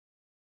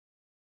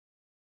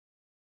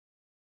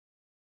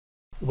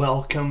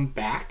Welcome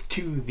back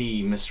to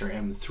the Mr.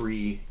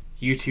 M3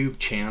 YouTube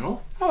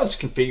channel. I was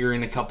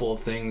configuring a couple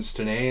of things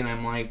today and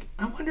I'm like,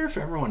 I wonder if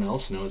everyone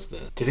else knows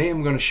this. Today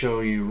I'm going to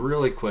show you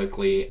really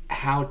quickly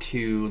how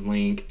to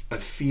link a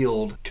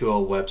field to a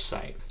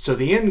website. So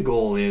the end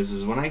goal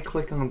is when I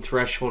click on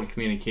Threshold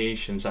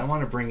Communications, I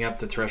want to bring up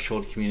the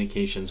Threshold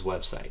Communications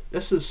website.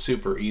 This is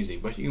super easy,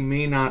 but you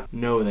may not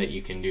know that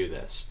you can do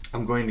this.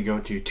 I'm going to go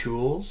to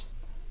Tools,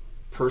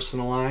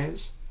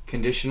 Personalize,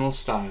 Conditional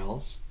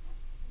Styles.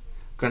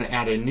 Going to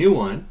add a new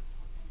one.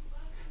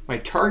 My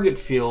target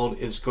field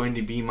is going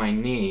to be my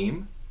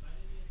name,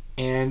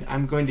 and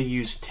I'm going to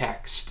use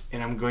text,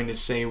 and I'm going to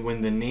say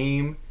when the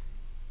name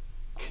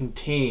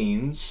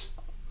contains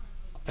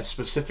a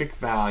specific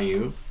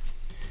value.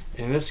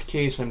 In this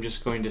case, I'm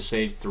just going to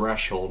say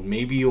threshold.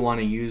 Maybe you want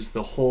to use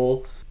the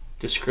whole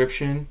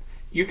description.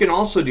 You can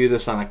also do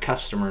this on a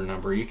customer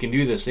number. You can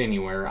do this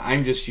anywhere.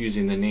 I'm just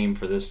using the name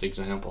for this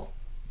example.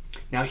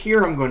 Now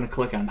here I'm going to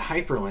click on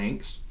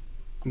Hyperlinks,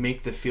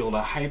 make the field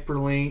a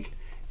hyperlink,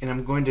 and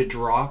I'm going to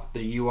drop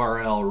the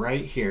URL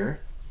right here.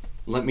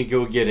 Let me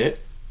go get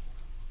it.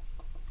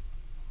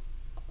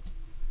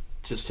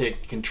 Just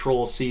hit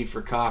Control-C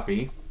for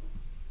copy.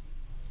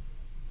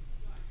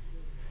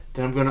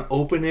 Then I'm going to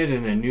open it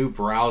in a new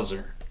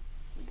browser.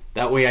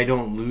 That way I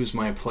don't lose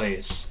my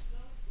place.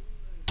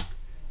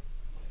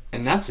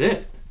 And that's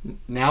it.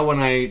 Now when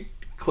I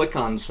click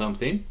on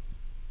something,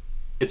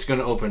 it's going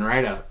to open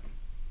right up.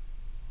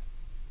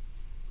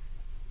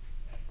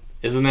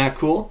 Isn't that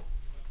cool?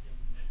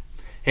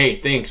 Hey,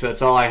 thanks.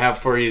 That's all I have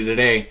for you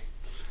today.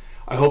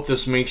 I hope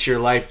this makes your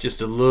life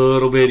just a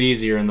little bit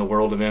easier in the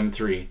world of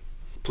M3.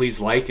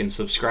 Please like and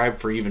subscribe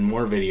for even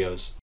more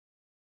videos.